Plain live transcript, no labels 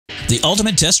The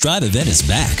Ultimate Test Drive event is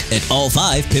back at all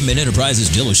 5 Pittman Enterprises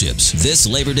dealerships this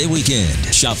Labor Day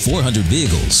weekend. Shop 400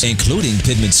 vehicles, including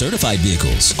Pittman certified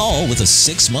vehicles, all with a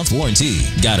 6-month warranty.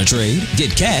 Got a trade?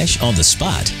 Get cash on the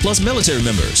spot. Plus military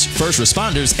members, first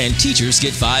responders, and teachers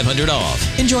get $500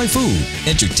 off. Enjoy food,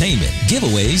 entertainment,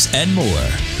 giveaways, and more.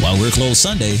 While we're closed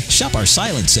Sunday, shop our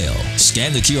silent sale.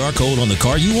 Scan the QR code on the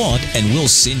car you want, and we'll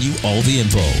send you all the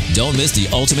info. Don't miss the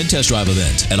Ultimate Test Drive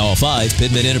event at all 5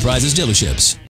 Pittman Enterprises dealerships.